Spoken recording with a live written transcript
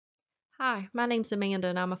Hi, my name's Amanda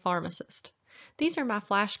and I'm a pharmacist. These are my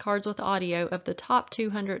flashcards with audio of the top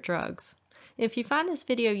 200 drugs. If you find this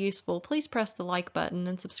video useful, please press the like button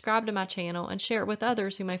and subscribe to my channel and share it with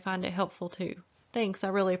others who may find it helpful too. Thanks, I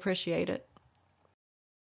really appreciate it.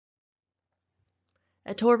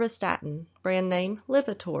 Atorvastatin, brand name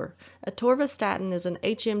Lipitor. Atorvastatin is an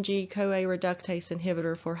HMG-CoA reductase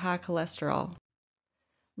inhibitor for high cholesterol.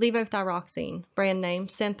 Levothyroxine, brand name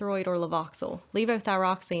Synthroid or Levoxyl.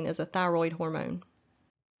 Levothyroxine is a thyroid hormone.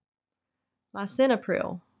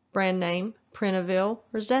 Lisinopril, brand name Prenavil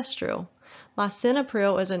or Zestril.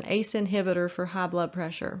 Lisinopril is an ACE inhibitor for high blood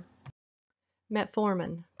pressure.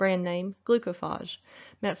 Metformin, brand name Glucophage.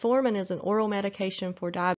 Metformin is an oral medication for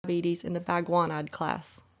diabetes in the biguanide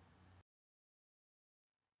class.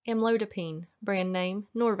 Amlodipine, brand name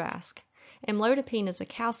Norvasc. Amlodipine is a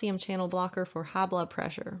calcium channel blocker for high blood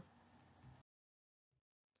pressure.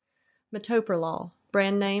 Metoprolol,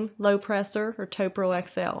 brand name Lopressor or Toprol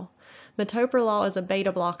XL. Metoprolol is a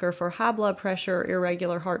beta blocker for high blood pressure or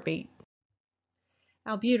irregular heartbeat.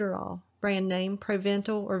 Albuterol, brand name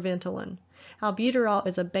Proventil or Ventolin. Albuterol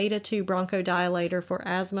is a beta-2 bronchodilator for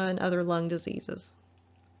asthma and other lung diseases.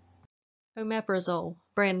 Omeprazole,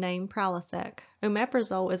 brand name Prilosec.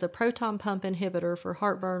 Omeprazole is a proton pump inhibitor for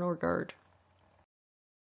heartburn or GERD.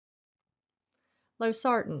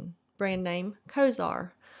 Losartan, brand name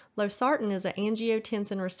Cozar. Losartan is an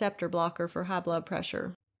angiotensin receptor blocker for high blood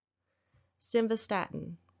pressure.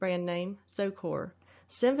 Simvastatin, brand name Zocor.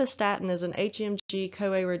 Simvastatin is an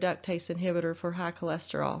HMG-CoA reductase inhibitor for high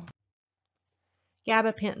cholesterol.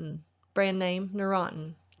 Gabapentin, brand name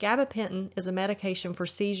Neurontin. Gabapentin is a medication for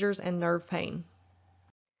seizures and nerve pain.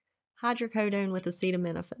 Hydrocodone with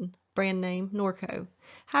acetaminophen, brand name Norco.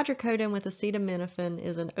 Hydrocodone with acetaminophen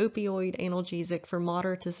is an opioid analgesic for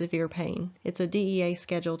moderate to severe pain. It's a DEA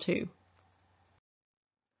Schedule II.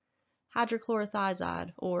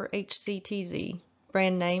 Hydrochlorothiazide, or HCTZ,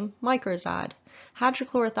 brand name Microzide.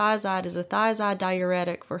 Hydrochlorothiazide is a thiazide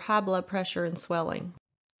diuretic for high blood pressure and swelling.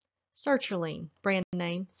 Sertraline, brand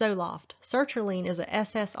name Zoloft. Sertraline is a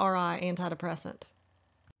SSRI antidepressant.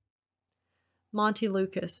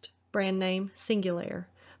 Montelukast, brand name Singulair.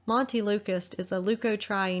 Montelukast is a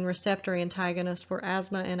leukotriene receptor antagonist for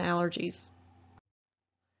asthma and allergies.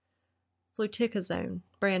 Fluticasone,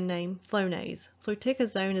 brand name Flonase.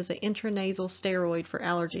 Fluticasone is an intranasal steroid for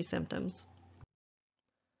allergy symptoms.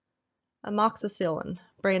 Amoxicillin,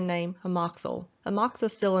 brand name Amoxil.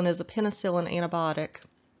 Amoxicillin is a penicillin antibiotic.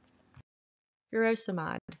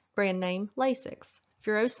 Furosemide, brand name Lasix.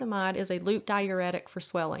 Furosemide is a loop diuretic for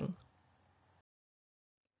swelling.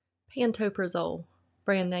 Pantoprazole,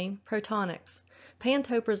 brand name Protonix.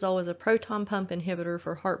 Pantoprazole is a proton pump inhibitor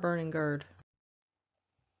for heartburn and GERD.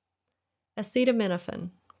 Acetaminophen,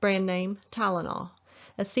 brand name Tylenol.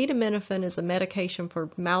 Acetaminophen is a medication for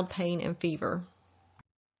mild pain and fever.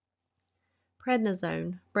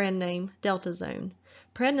 Prednisone, brand name Deltazone.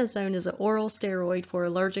 Prednisone is an oral steroid for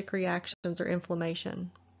allergic reactions or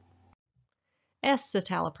inflammation.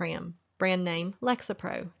 Escitalopram, brand name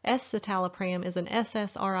Lexapro. Escitalopram is an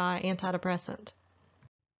SSRI antidepressant.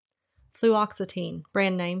 Fluoxetine,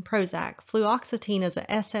 brand name Prozac. Fluoxetine is a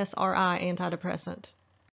SSRI antidepressant.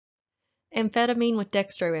 Amphetamine with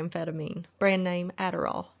dextroamphetamine, brand name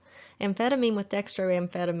Adderall. Amphetamine with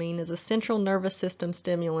dextroamphetamine is a central nervous system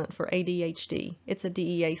stimulant for ADHD. It's a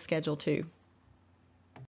DEA Schedule II.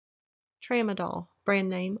 Tramadol, brand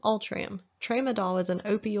name Ultram. Tramadol is an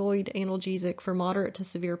opioid analgesic for moderate to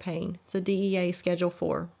severe pain. It's a DEA Schedule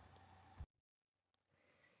IV.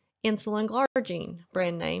 Insulin glargine,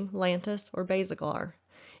 brand name Lantus or Basaglar.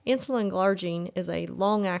 Insulin glargine is a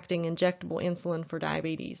long-acting injectable insulin for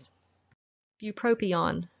diabetes.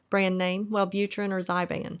 Bupropion, brand name Wellbutrin or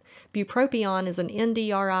Zyban. Bupropion is an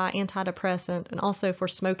NDRI antidepressant and also for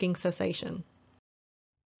smoking cessation.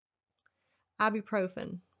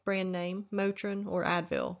 Ibuprofen, brand name Motrin or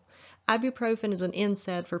Advil. Ibuprofen is an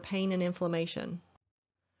NSAID for pain and inflammation.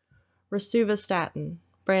 Rosuvastatin,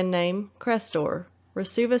 brand name Crestor.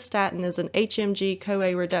 Rosuvastatin is an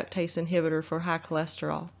HMG-CoA reductase inhibitor for high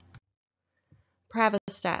cholesterol.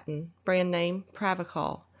 Pravastatin, brand name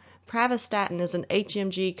Pravachol. Pravastatin is an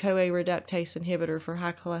HMG-CoA reductase inhibitor for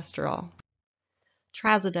high cholesterol.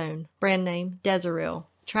 Trazodone, brand name Desaril.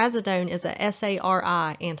 Trazodone is a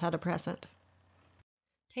SARI antidepressant.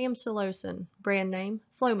 Tamsulosin, brand name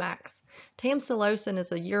Flomax. Tamsulosin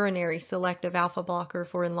is a urinary selective alpha blocker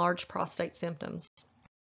for enlarged prostate symptoms.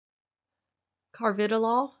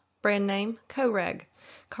 Carvedilol, brand name Coreg.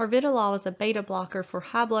 Carvedilol is a beta blocker for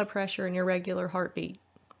high blood pressure and irregular heartbeat.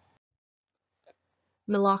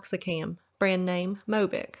 Meloxicam, brand name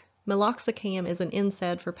Mobic. Meloxicam is an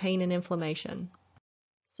NSAID for pain and inflammation.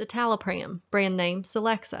 Citalopram, brand name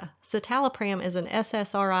Celexa. Citalopram is an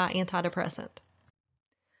SSRI antidepressant.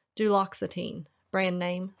 Duloxetine, brand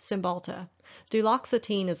name Cymbalta.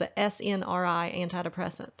 Duloxetine is a SNRI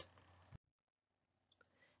antidepressant.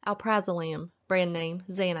 Alprazolam, brand name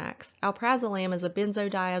Xanax. Alprazolam is a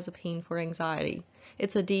benzodiazepine for anxiety.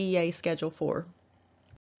 It's a DEA Schedule 4.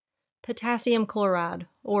 Potassium chloride,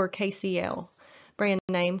 or KCl, brand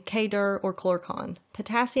name K-Dur or Chlorcon.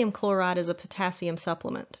 Potassium chloride is a potassium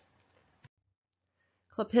supplement.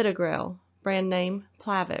 Clopidogrel, brand name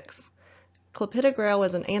Plavix. Clopidogrel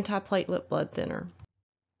is an antiplatelet blood thinner.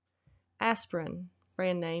 Aspirin,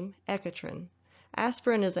 brand name Ecotrin.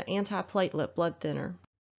 Aspirin is an antiplatelet blood thinner.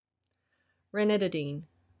 Ranitidine,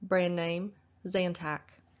 brand name Zantac.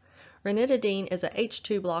 Ranitidine is a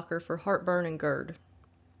H2 blocker for heartburn and GERD.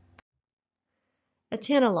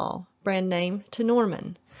 Atenolol, brand name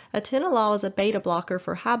Tenormin. Atenolol is a beta blocker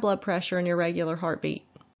for high blood pressure and irregular heartbeat.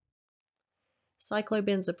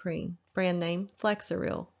 Cyclobenzaprine, brand name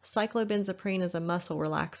Flexeril. Cyclobenzaprine is a muscle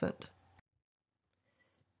relaxant.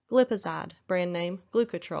 Glipizide, brand name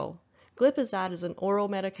Glucotrol. Glipizide is an oral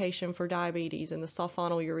medication for diabetes in the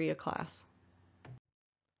sulfonylurea class.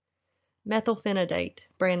 Methylphenidate,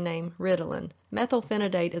 brand name Ritalin.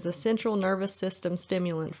 Methylphenidate is a central nervous system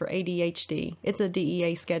stimulant for ADHD. It's a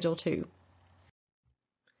DEA Schedule 2.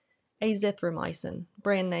 Azithromycin,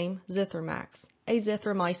 brand name Zithromax.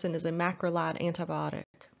 Azithromycin is a macrolide antibiotic.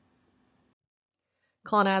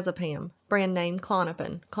 Clonazepam, brand name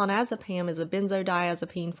Klonopin. Clonazepam is a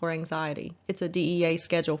benzodiazepine for anxiety. It's a DEA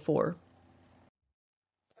Schedule 4.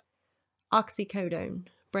 Oxycodone,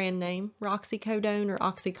 brand name Roxicodone or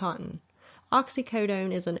Oxycontin.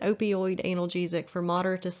 Oxycodone is an opioid analgesic for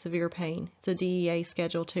moderate to severe pain. It's a DEA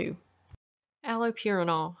Schedule 2.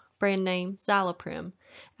 Allopurinol, brand name Xaloprim.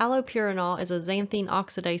 Allopurinol is a xanthine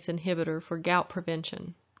oxidase inhibitor for gout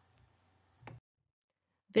prevention.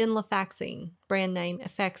 Venlafaxine, brand name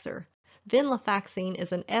Effexor. Venlafaxine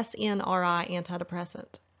is an SNRI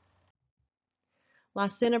antidepressant.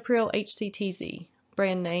 Lisinopril HCTZ,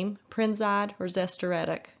 brand name Prinzide or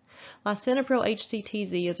Zestoretic. Lisinopril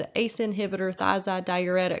HCTZ is an ACE inhibitor thiazide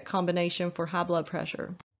diuretic combination for high blood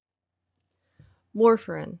pressure.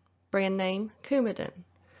 Warfarin, brand name Coumadin.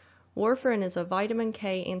 Warfarin is a vitamin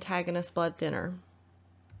K antagonist blood thinner.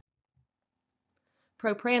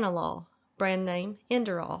 Propranolol, brand name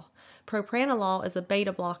Inderal. Propranolol is a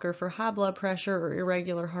beta blocker for high blood pressure or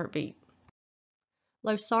irregular heartbeat.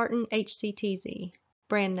 Losartan HCTZ,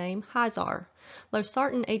 brand name Hyzar.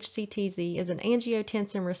 Losartan HCTZ is an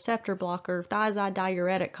angiotensin receptor blocker thiazide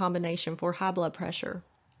diuretic combination for high blood pressure.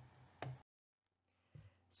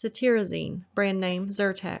 Cetirizine, brand name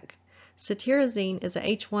Zyrtec. Cetirizine is a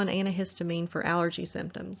H1 antihistamine for allergy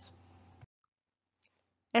symptoms.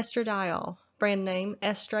 Estradiol, brand name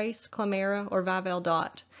Estrace, Clamera, or Vivel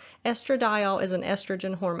Dot. Estradiol is an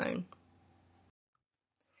estrogen hormone.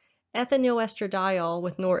 Ethinylestradiol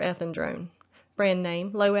with norethindrone, brand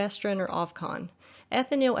name Loestrin or Ovcon.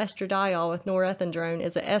 Ethinylestradiol with norethindrone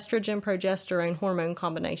is an estrogen-progesterone hormone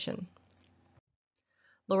combination.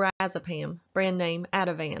 Lorazepam, brand name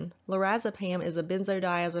Ativan. Lorazepam is a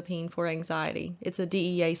benzodiazepine for anxiety. It's a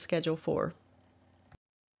DEA Schedule 4.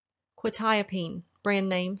 Quetiapine, brand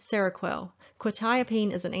name Seroquel.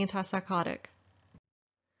 Quetiapine is an antipsychotic.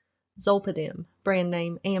 Zolpidem, brand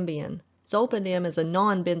name Ambien. Zolpidem is a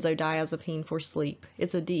non-benzodiazepine for sleep.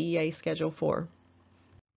 It's a DEA Schedule 4.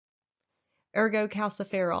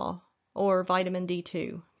 Ergocalciferol, or vitamin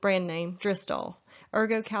D2, brand name Dristol.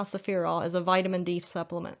 Ergocalciferol is a vitamin D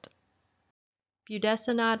supplement.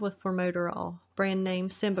 Budesonide with formoterol, brand name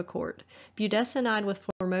Symbicort. Budesonide with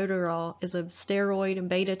formoterol is a steroid and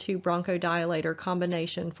beta-2 bronchodilator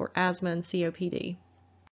combination for asthma and COPD.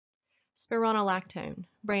 Spironolactone,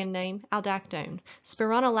 brand name Aldactone.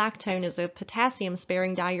 Spironolactone is a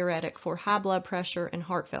potassium-sparing diuretic for high blood pressure and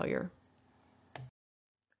heart failure.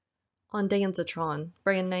 Ondansetron,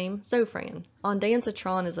 brand name Zofran.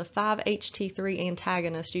 Ondansetron is a 5-HT3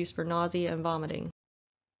 antagonist used for nausea and vomiting.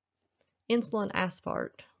 Insulin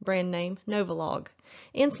aspart, brand name Novolog.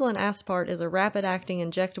 Insulin aspart is a rapid-acting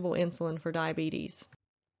injectable insulin for diabetes.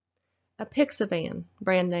 Apixaban,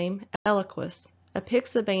 brand name Eliquis.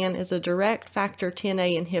 Apixaban is a direct factor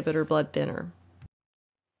 10A inhibitor blood thinner.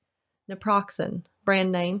 Naproxen,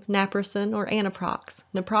 brand name Naproxen or Anaprox.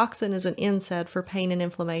 Naproxen is an NSAID for pain and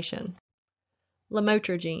inflammation.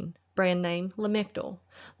 Lamotrigine, brand name Lamictal.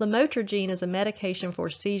 Lamotrigine is a medication for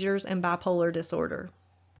seizures and bipolar disorder.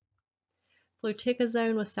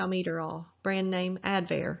 Fluticasone with salmeterol, brand name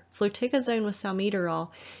Advair. Fluticasone with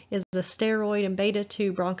salmeterol is a steroid and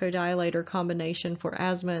beta-2 bronchodilator combination for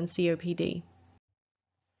asthma and COPD.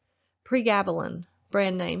 Pregabalin,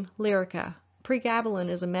 brand name Lyrica. Pregabalin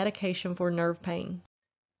is a medication for nerve pain.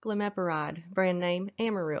 Glimepiride, brand name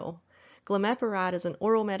Amaryl. Glimepiride is an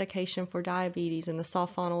oral medication for diabetes in the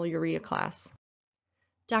sulfonylurea class.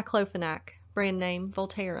 Diclofenac, brand name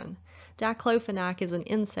Voltaren. Diclofenac is an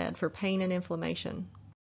NSAID for pain and inflammation.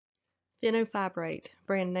 Fenofibrate,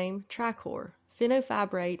 brand name Tricor.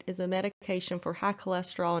 Fenofibrate is a medication for high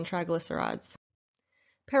cholesterol and triglycerides.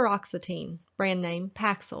 Paroxetine, brand name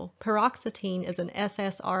Paxil. Paroxetine is an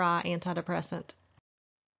SSRI antidepressant.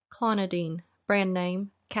 Clonidine, brand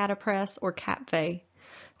name Catapress or Capve.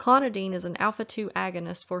 Clonidine is an alpha-2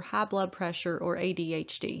 agonist for high blood pressure or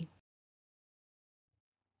ADHD.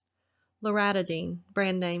 Loratadine,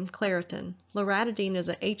 brand name Claritin. Loratadine is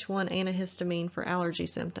a H1 antihistamine for allergy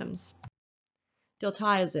symptoms.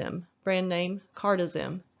 Diltiazem, brand name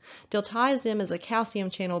Cardizem. Diltiazem is a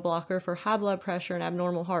calcium channel blocker for high blood pressure and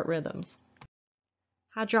abnormal heart rhythms.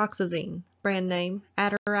 Hydroxyzine, brand name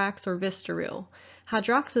Atarax or Vistaril.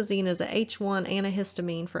 Hydroxyzine is a H1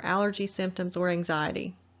 antihistamine for allergy symptoms or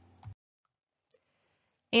anxiety.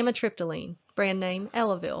 Amitriptyline, brand name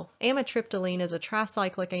Elavil. Amitriptyline is a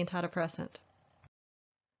tricyclic antidepressant.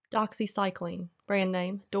 Doxycycline, brand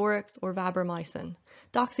name Dorix or Vibramycin.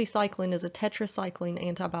 Doxycycline is a tetracycline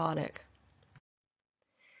antibiotic.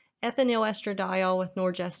 Ethinylestradiol with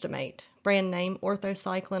norgestimate, brand name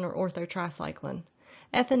Orthocycline or Orthotricycline.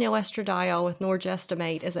 Ethinylestradiol with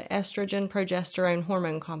norgestimate is an estrogen-progesterone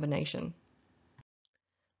hormone combination.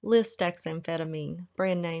 Lisdexamfetamine,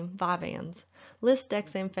 brand name Vyvanse.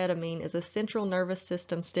 Lisdexamfetamine is a central nervous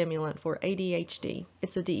system stimulant for ADHD.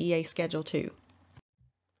 It's a DEA Schedule II.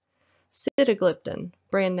 Sitagliptin,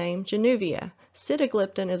 brand name Januvia.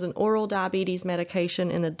 Sitagliptin is an oral diabetes medication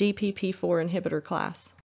in the DPP-4 inhibitor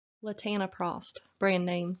class. Latanoprost, brand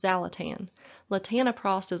name Xalatan.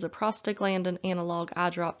 Latanoprost is a prostaglandin analog eye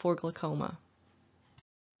drop for glaucoma.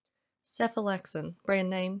 Cephalexin, brand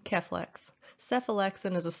name Keflex.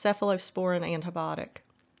 Cephalexin is a cephalosporin antibiotic.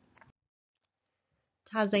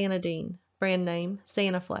 Tizanidine, brand name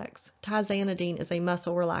Xanaflex. Tizanidine is a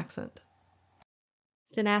muscle relaxant.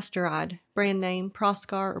 Finasteride, brand name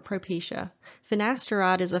Proscar or Propecia.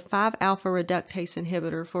 Finasteride is a 5-alpha reductase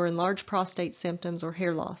inhibitor for enlarged prostate symptoms or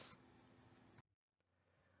hair loss.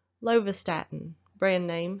 Lovastatin, brand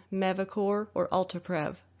name Mevacor or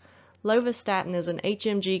Ultaprev. Lovastatin is an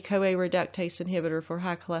HMG-CoA reductase inhibitor for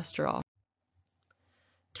high cholesterol.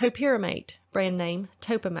 Topiramate, brand name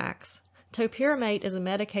Topamax. Topiramate is a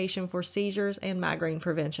medication for seizures and migraine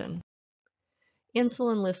prevention.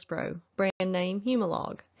 Insulin Lispro, brand name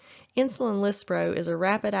Humalog. Insulin Lispro is a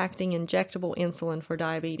rapid-acting injectable insulin for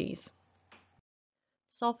diabetes.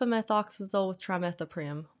 Sulfamethoxazole with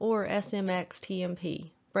trimethoprim, or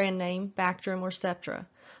SMX-TMP, brand name Bactrim or Septra.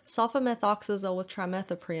 Sulfamethoxazole with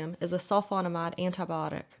trimethoprim is a sulfonamide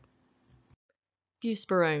antibiotic.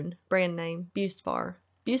 Buspirone, brand name Buspar.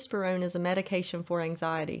 Buspirone is a medication for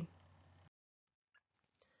anxiety.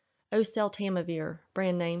 Oseltamivir,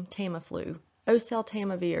 brand name Tamiflu.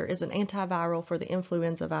 Oseltamivir is an antiviral for the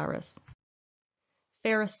influenza virus.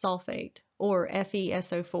 Ferrous sulfate, or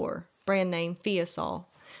FeSO4, brand name Fiasol.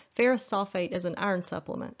 Ferrous sulfate is an iron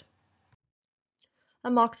supplement.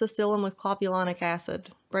 Amoxicillin with clavulanic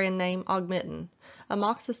acid, brand name Augmentin.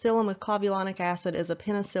 Amoxicillin with clavulanic acid is a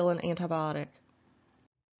penicillin antibiotic.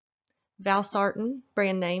 Valsartan,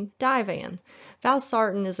 brand name Divan.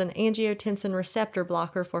 Valsartan is an angiotensin receptor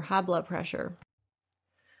blocker for high blood pressure.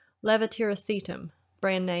 Levetiracetam,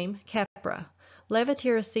 brand name Keppra.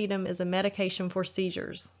 Levetiracetam is a medication for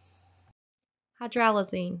seizures.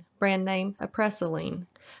 Hydralazine, brand name Apresilene.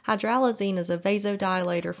 Hydralazine is a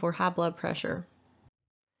vasodilator for high blood pressure.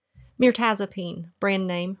 Mirtazapine, brand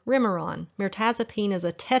name Remeron. Mirtazapine is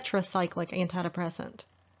a tetracyclic antidepressant.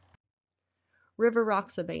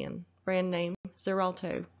 Rivaroxaban, brand name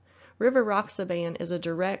Xarelto. Rivaroxaban is a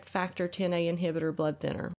direct factor Xa inhibitor blood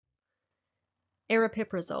thinner.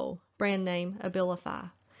 Aripiprazole, brand name Abilify.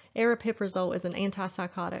 Aripiprazole is an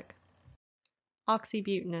antipsychotic.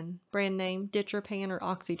 Oxybutynin, brand name Ditropan or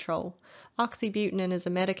Oxytrol. Oxybutynin is a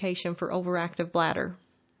medication for overactive bladder.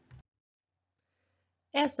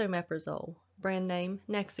 Esomeprazole, brand name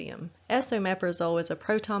Nexium. Esomeprazole is a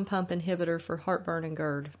proton pump inhibitor for heartburn and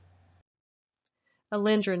GERD.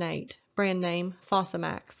 Alendronate, brand name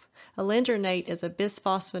Fosamax. Alendronate is a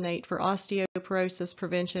bisphosphonate for osteoporosis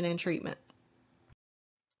prevention and treatment.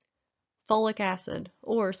 Folic acid,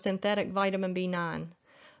 or synthetic vitamin B9.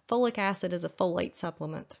 Folic acid is a folate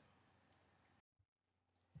supplement.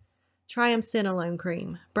 Triamcinolone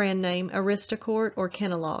cream, brand name Aristocort or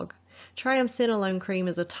Kenalog. Triamcinolone cream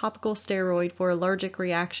is a topical steroid for allergic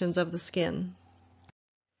reactions of the skin.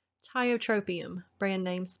 Tiotropium, brand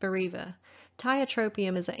name Spiriva.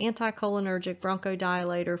 Tiotropium is an anticholinergic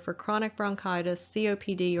bronchodilator for chronic bronchitis,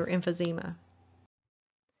 COPD, or emphysema.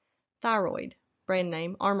 Thyroid, brand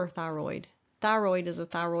name Armour Thyroid. Thyroid is a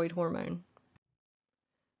thyroid hormone.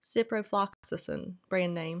 Ciprofloxacin,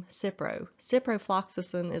 brand name Cipro.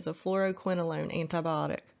 Ciprofloxacin is a fluoroquinolone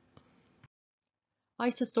antibiotic.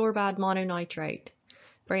 Isosorbide mononitrate,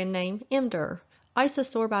 brand name Emdur.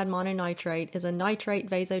 Isosorbide mononitrate is a nitrate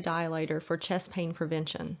vasodilator for chest pain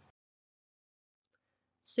prevention.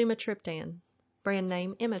 Sumatriptan, brand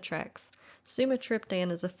name Imitrex.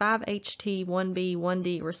 Sumatriptan is a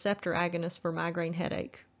 5-HT1B1D receptor agonist for migraine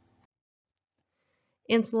headache.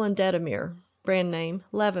 Insulin detamir, brand name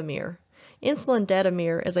Levemir. Insulin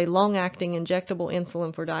detamir is a long-acting injectable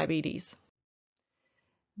insulin for diabetes.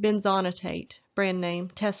 Benzonatate, brand name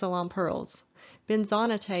Tessalon Pearls.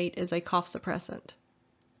 Benzonatate is a cough suppressant.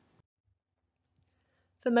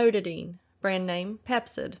 Famotidine, brand name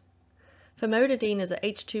Pepcid. Famotidine is a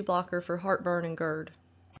H2 blocker for heartburn and GERD.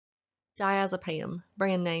 Diazepam,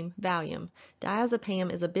 brand name Valium.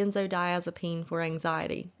 Diazepam is a benzodiazepine for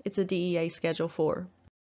anxiety. It's a DEA Schedule 4.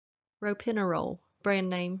 Ropinirole, brand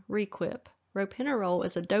name Requip. Ropinirole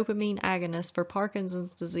is a dopamine agonist for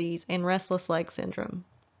Parkinson's disease and restless leg syndrome.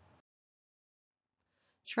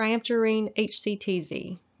 Triamterene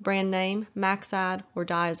HCTZ, brand name Maxide or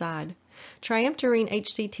Diazide. Triamterene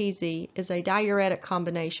HCTZ is a diuretic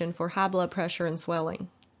combination for high blood pressure and swelling.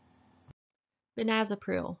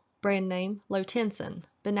 Benazepril, brand name Lotensin.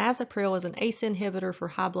 Benazepril is an ACE inhibitor for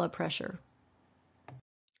high blood pressure.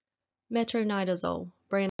 Metronidazole,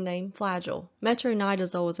 brand name Flagyl.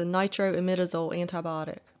 Metronidazole is a nitroimidazole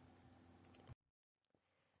antibiotic.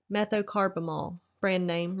 Methocarbamol, brand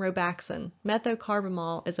name Robaxin.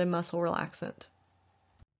 Methocarbamol is a muscle relaxant.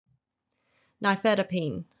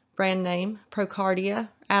 Nifedipine, brand name Procardia,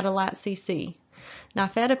 Adalat CC.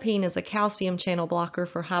 Nifedipine is a calcium channel blocker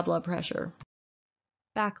for high blood pressure.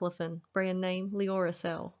 Baclofen, brand name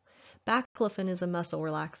Leoracel. Baclofen is a muscle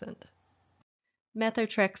relaxant.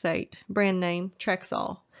 Methotrexate, brand name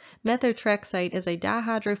Trexall. Methotrexate is a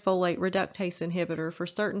dihydrofolate reductase inhibitor for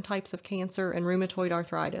certain types of cancer and rheumatoid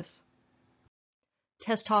arthritis.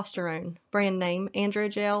 Testosterone, brand name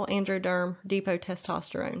Androgel, Androderm,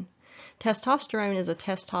 Depotestosterone. Testosterone is a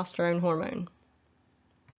testosterone hormone.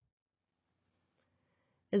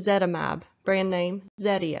 Ezetimibe, brand name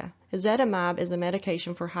Zetia. Ezetimibe is a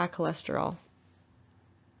medication for high cholesterol.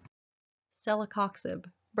 Celecoxib,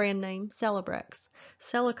 brand name Celebrex.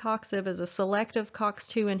 Celecoxib is a selective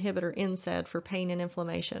COX-2 inhibitor NSAID for pain and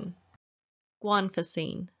inflammation.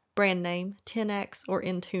 Guanfacine, brand name Tenex or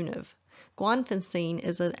Intuniv. Guanfacine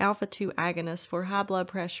is an alpha-2 agonist for high blood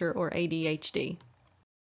pressure or ADHD.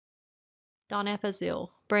 Donepezil,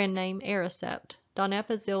 brand name Aricept.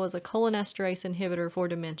 Donepezil is a cholinesterase inhibitor for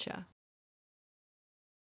dementia.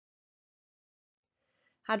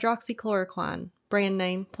 Hydroxychloroquine, brand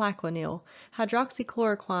name Plaquenil.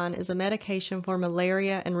 Hydroxychloroquine is a medication for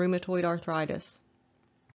malaria and rheumatoid arthritis.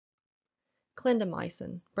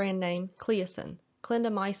 Clindamycin, brand name Cleocin.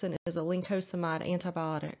 Clindamycin is a lincosamide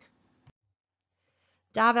antibiotic.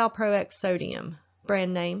 Divalproex sodium,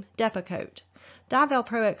 brand name Depakote.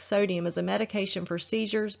 Divalproex sodium is a medication for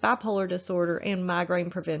seizures, bipolar disorder, and migraine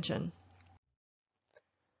prevention.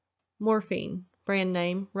 Morphine, brand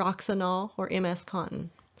name Roxanol or MS-Contin.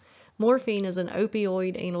 Morphine is an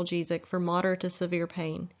opioid analgesic for moderate to severe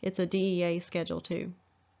pain. It's a DEA Schedule 2.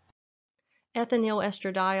 Ethinyl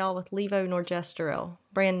estradiol with levonorgestrel,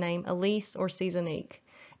 brand name Elise or Seasonique.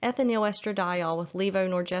 Ethinyl estradiol with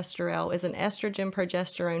levonorgestrel is an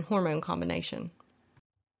estrogen-progesterone hormone combination.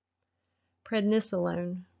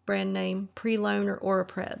 Prednisolone, brand name Prelone or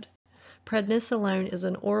Orapred. Prednisolone is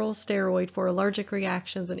an oral steroid for allergic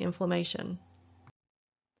reactions and inflammation.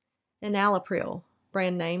 Enalapril,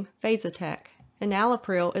 brand name Vasotec.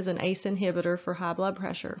 Enalapril is an ACE inhibitor for high blood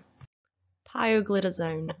pressure.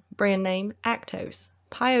 Pioglitazone, brand name Actos.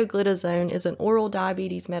 Pioglitazone is an oral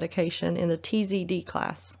diabetes medication in the TZD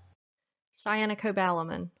class.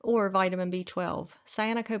 Cyanocobalamin, or vitamin B12.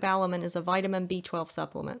 Cyanocobalamin is a vitamin B12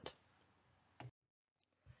 supplement.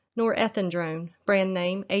 Norethindrone, brand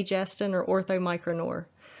name Agestin or Orthomicronor.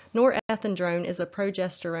 Norethindrone is a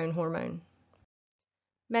progesterone hormone.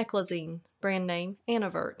 Meclizine, brand name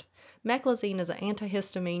Anavert. Meclizine is an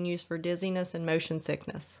antihistamine used for dizziness and motion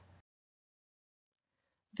sickness.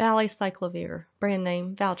 Valacyclovir, brand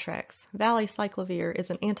name Valtrex. Valacyclovir is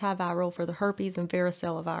an antiviral for the herpes and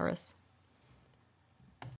varicella virus.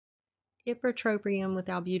 Ipratropium with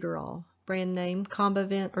albuterol, brand name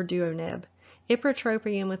Combivent or Duoneb.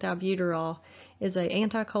 Ipratropium with albuterol is an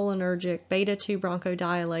anticholinergic beta-2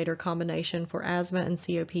 bronchodilator combination for asthma and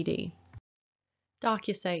COPD.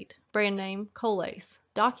 Docusate, brand name Colace.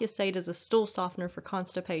 Docusate is a stool softener for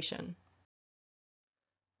constipation.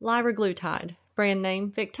 Liraglutide, brand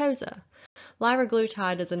name Victoza.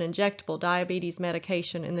 Liraglutide is an injectable diabetes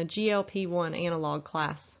medication in the GLP-1 analog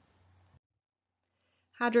class.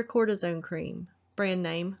 Hydrocortisone cream, brand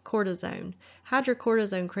name Cortisone.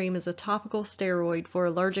 Hydrocortisone cream is a topical steroid for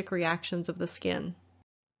allergic reactions of the skin.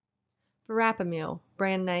 Verapamil,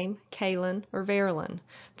 brand name Kalen or Verilyn.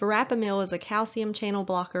 Verapamil is a calcium channel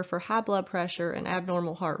blocker for high blood pressure and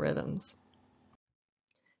abnormal heart rhythms.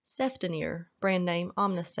 Ceftonir, brand name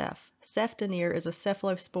Omnicef. Ceftonir is a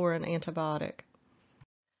cephalosporin antibiotic.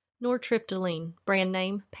 Nortriptyline, brand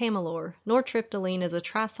name Pamelor. Nortriptyline is a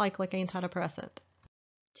tricyclic antidepressant.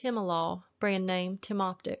 Timolol, brand name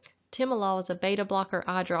Timoptic. Timolol is a beta blocker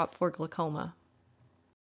eye drop for glaucoma.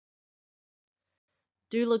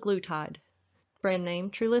 Dulaglutide, brand name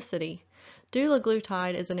Trulicity.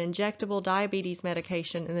 Dulaglutide is an injectable diabetes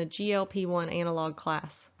medication in the GLP-1 analog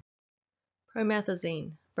class.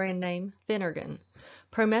 Promethazine, brand name Phenergan.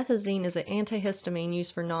 Promethazine is an antihistamine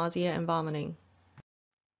used for nausea and vomiting.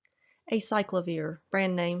 Acyclovir,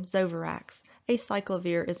 brand name Zovirax.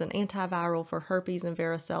 Acyclovir is an antiviral for herpes and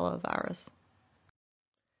varicella virus.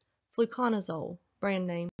 Fluconazole, brand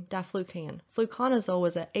name Diflucan. Fluconazole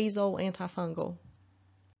is an azole antifungal.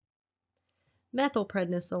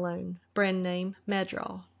 Methylprednisolone, brand name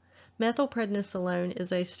Medrol. Methylprednisolone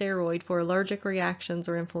is a steroid for allergic reactions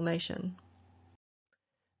or inflammation.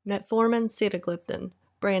 Metformin sitagliptin,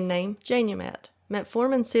 brand name Janumet.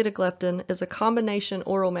 Metformin sitagliptin is a combination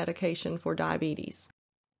oral medication for diabetes.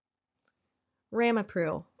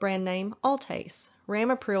 Ramipril, brand name Altace.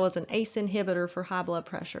 Ramipril is an ACE inhibitor for high blood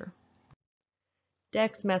pressure.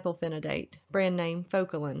 Dexmethylphenidate, brand name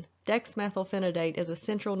Focalin. Dexmethylphenidate is a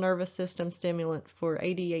central nervous system stimulant for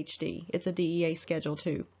ADHD. It's a DEA Schedule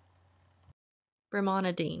II.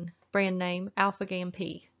 Brimonidine, brand name Alpha-GAM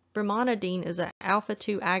P. Brimonidine is an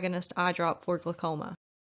alpha-2 agonist eye drop for glaucoma.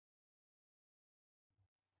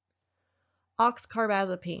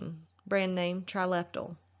 Oxcarbazepine, brand name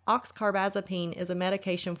Trileptal. Oxcarbazepine is a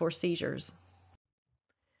medication for seizures.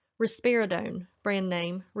 Risperidone, brand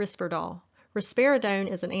name Risperdal.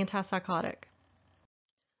 Risperidone is an antipsychotic.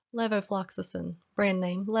 Levofloxacin, brand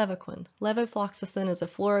name Levaquin. Levofloxacin is a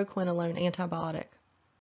fluoroquinolone antibiotic.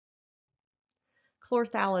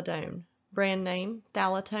 Chlorthalidone, brand name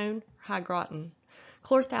Thalatone Hygroton.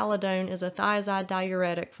 Chlorthalidone is a thiazide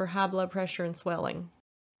diuretic for high blood pressure and swelling.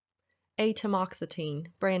 Atomoxetine,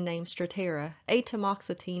 brand name Strattera.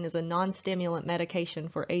 Atomoxetine is a non-stimulant medication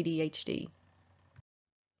for ADHD.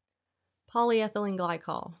 Polyethylene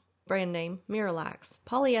glycol, brand name Miralax.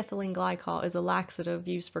 Polyethylene glycol is a laxative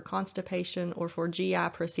used for constipation or for GI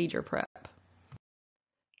procedure prep.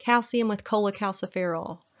 Calcium with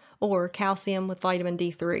cholecalciferol, or calcium with vitamin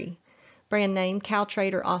D3. Brand name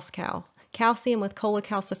Caltrate or Oscal. Calcium with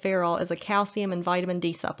cholecalciferol is a calcium and vitamin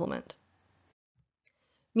D supplement.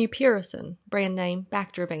 Mupirocin, brand name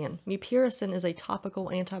Bactroban. Mupirocin is a topical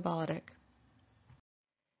antibiotic.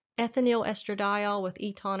 Ethinyl estradiol with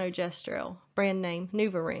etonogestrel, brand name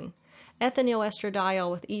NuvaRing. Ethinyl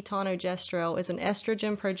estradiol with etonogestrel is an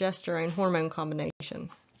estrogen-progesterone hormone combination.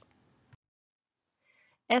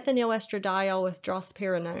 Ethinyl estradiol with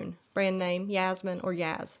drospirenone, brand name Yasmin or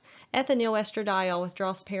Yaz. Ethinyl estradiol with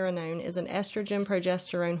drospirenone is an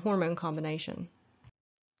estrogen-progesterone hormone combination.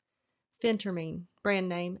 Phentermine, brand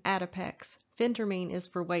name Adipex. Phentermine is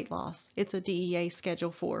for weight loss. It's a DEA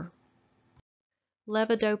Schedule IV.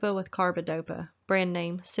 Levodopa with carbidopa, brand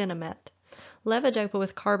name Cinemet. Levodopa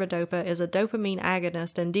with carbidopa is a dopamine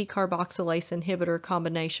agonist and decarboxylase inhibitor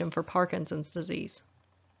combination for Parkinson's disease.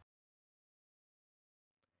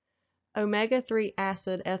 Omega-3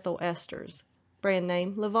 acid ethyl esters, brand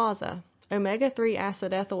name Levasa. Omega-3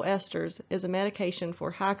 acid ethyl esters is a medication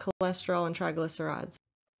for high cholesterol and triglycerides.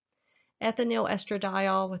 Ethinyl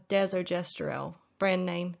estradiol with desogestrel, brand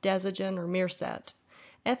name Desogen or Mircet.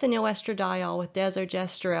 Ethinyl estradiol with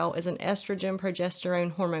desogestrel is an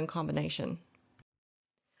estrogen-progesterone hormone combination.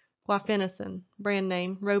 Guaifenesin, brand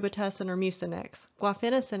name Robitussin or Mucinex.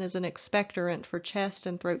 Guaifenesin is an expectorant for chest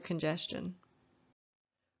and throat congestion.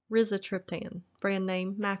 Rizatriptan, brand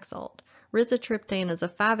name Maxalt. Rizatriptan is a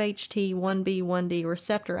 5-HT1B1D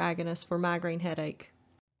receptor agonist for migraine headache.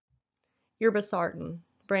 Irbesartan,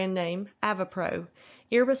 brand name Avapro.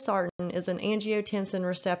 Irbesartan is an angiotensin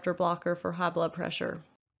receptor blocker for high blood pressure.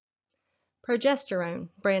 Progesterone,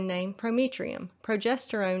 brand name Prometrium.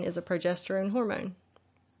 Progesterone is a progesterone hormone.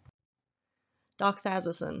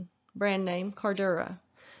 Doxazosin, brand name Cardura.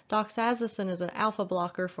 Doxazosin is an alpha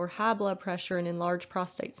blocker for high blood pressure and enlarged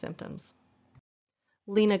prostate symptoms.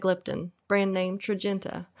 Linagliptin, brand name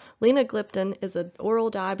Tradjenta. Linagliptin is an oral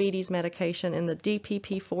diabetes medication in the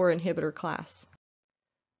DPP-4 inhibitor class.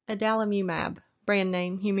 Adalimumab, brand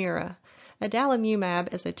name Humira.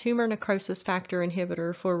 Adalimumab is a tumor necrosis factor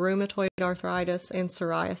inhibitor for rheumatoid arthritis and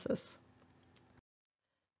psoriasis.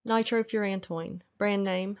 Nitrofurantoin, brand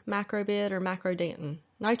name Macrobid or Macrodantin.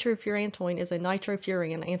 Nitrofurantoin is a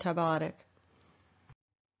nitrofuran antibiotic.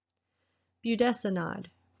 Budesonide,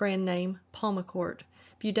 brand name Pulmicort.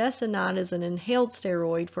 Budesonide is an inhaled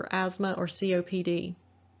steroid for asthma or COPD.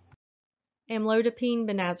 Amlodipine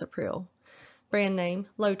benazepril, brand name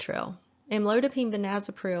Lotrel. Amlodipine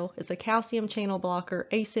benazepril is a calcium channel blocker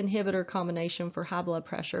ACE inhibitor combination for high blood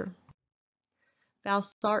pressure.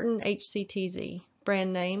 Valsartan HCTZ,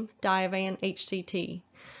 brand name Diovan HCT.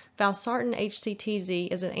 Valsartan HCTZ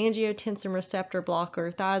is an angiotensin receptor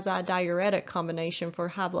blocker thiazide diuretic combination for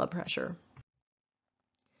high blood pressure.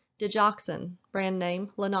 Digoxin, brand name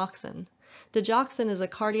Lanoxin. Digoxin is a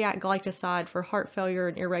cardiac glycoside for heart failure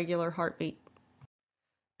and irregular heartbeat.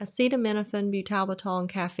 Acetaminophen butalbital and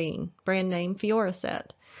caffeine, brand name Fioricet.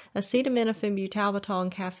 Acetaminophen butalbital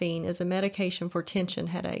and caffeine is a medication for tension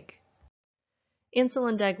headache.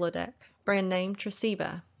 Insulin degludec, brand name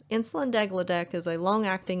Tresiba. Insulin degludec is a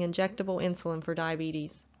long-acting injectable insulin for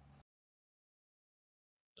diabetes.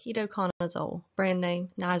 Ketoconazole, brand name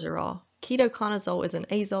Nizoral. Ketoconazole is an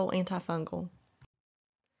azole antifungal.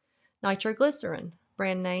 Nitroglycerin,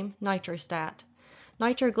 brand name Nitrostat.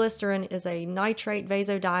 Nitroglycerin is a nitrate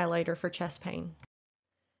vasodilator for chest pain.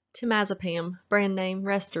 Temazepam, brand name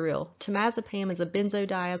Restoril. Temazepam is a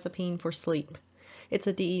benzodiazepine for sleep. It's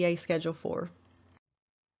a DEA Schedule 4.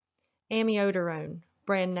 Amiodarone,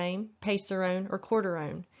 brand name Pacerone or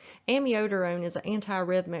Cordarone. Amiodarone is an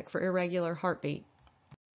antiarrhythmic for irregular heartbeat.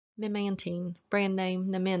 Memantine, brand name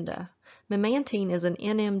Namenda. Memantine is an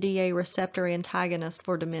NMDA receptor antagonist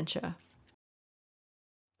for dementia.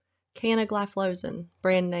 Canagliflozin,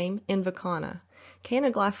 brand name Invokana.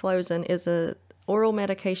 Canagliflozin is an oral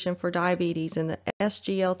medication for diabetes in the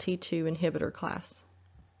SGLT2 inhibitor class.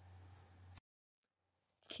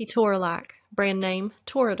 Ketorolac, brand name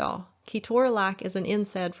Toradol. Ketorolac is an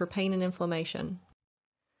NSAID for pain and inflammation.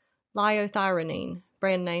 Liothyronine,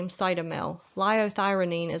 brand name Cytomel.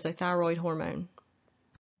 Liothyronine is a thyroid hormone.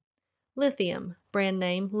 Lithium, brand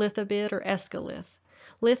name Lithobid or Escalith.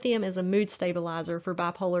 Lithium is a mood stabilizer for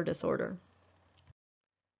bipolar disorder.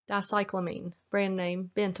 Dicyclamine, brand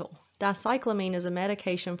name Bentyl. Dicyclamine is a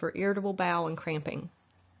medication for irritable bowel and cramping.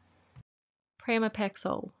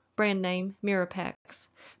 Pramipexole, brand name Mirapex.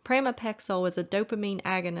 Pramipexole is a dopamine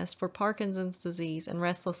agonist for Parkinson's disease and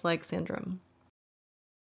restless leg syndrome.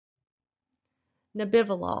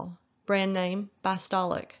 Nebivolol, brand name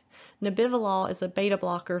Bistolic. Nebivolol is a beta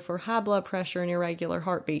blocker for high blood pressure and irregular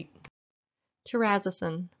heartbeat.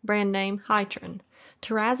 Terazosin, brand name Hytrin.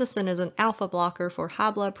 Terazosin is an alpha blocker for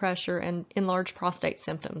high blood pressure and enlarged prostate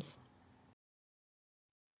symptoms.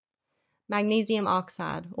 Magnesium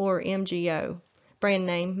oxide, or MgO, brand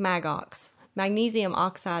name Magox. Magnesium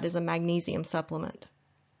oxide is a magnesium supplement.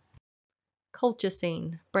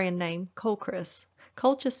 Colchicine, brand name Colchris.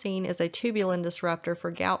 Colchicine is a tubulin disruptor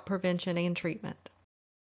for gout prevention and treatment.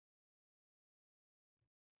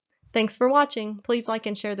 Thanks for watching. Please like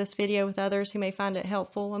and share this video with others who may find it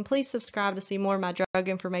helpful, and please subscribe to see more of my drug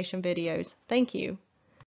information videos. Thank you.